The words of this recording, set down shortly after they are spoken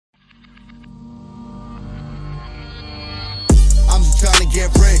get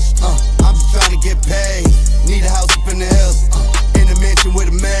rich, I'm just trying to get paid. Need a house up in the hills, in a mansion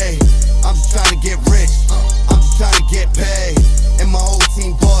with a maid. I'm just trying to get rich, I'm just trying to get paid. And my whole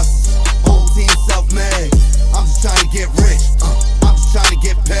team bosses, whole team self-made. I'm just trying to get rich, I'm just trying to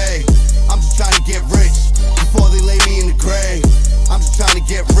get paid. I'm just trying to get rich before they lay me in the grave. I'm just trying to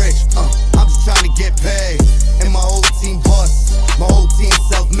get rich, I'm just trying to get paid. And my whole team bosses, my whole team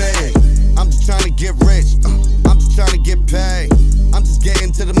self-made. I'm just trying to get rich, I'm just trying to get paid. I'm just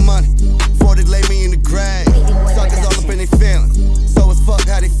getting to the money before they lay me in the grave. Suckers all up in they feelings, so it's fuck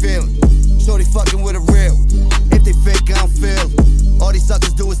how they feeling. Shorty fucking with a real, if they fake I don't feel it. All these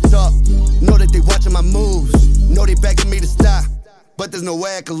suckers do is talk, know that they watching my moves, know they begging me to stop, but there's no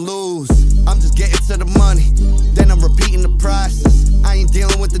way I can lose. I'm just getting to the money, then I'm repeating the process. I ain't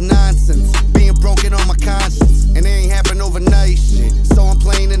dealing with the nonsense, being broken on my conscience, and it ain't happen overnight shit. So I'm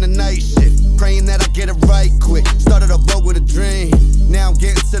playing in the night shift, praying that I get it right quick. Started a boat with a dream, now I'm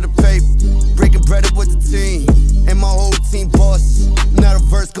getting to the paper, breaking bread up with the team, and my whole team bosses. Not a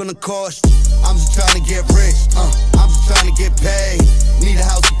verse gonna cost you. I'm just trying to get rich, I'm just trying to get paid. Need a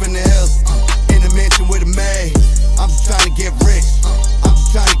house up in the hills, in a mansion with a maid. I'm just trying to get rich, I'm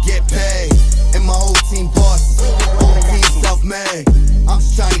just trying to get paid. And my whole team bosses, whole team self-made. I'm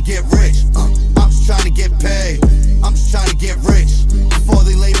just trying to get rich, I'm just trying to get paid. I'm just trying to get rich before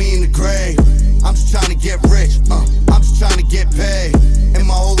they lay me in the grave. I'm just trying to get rich, I'm just trying to get paid. And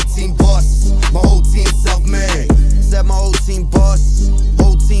my whole team bosses, my whole team self-made. Said my whole team bosses,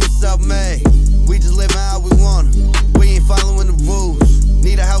 whole team self-made. We just living how we wanna, we ain't following the rules.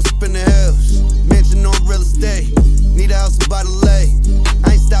 Need a house up in the hills, mansion on real estate. Need a house by the lake,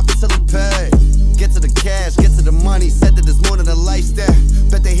 I ain't stopping till I'm paid. Get to the cash, get to the money, said that there's more than a lifestyle.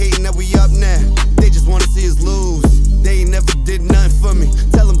 Bet they hating that we up now, they just wanna see us lose. They ain't never did nothing for me,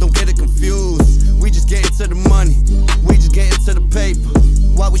 tell them don't get it confused. We just getting to the money, we just getting to the paper.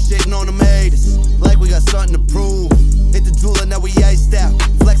 While we shitting on them haters, like we got something to prove. Hit the jeweler, now we iced out,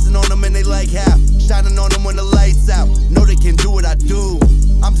 flexing on them and they like how, shining on them when the lights out. Know they can do what I do,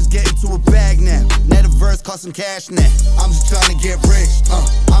 I'm just getting to a bag now. Net a verse cost some cash now. I'm just trying to get rich,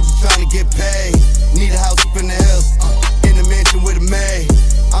 I'm just trying to get paid. Need a house up in the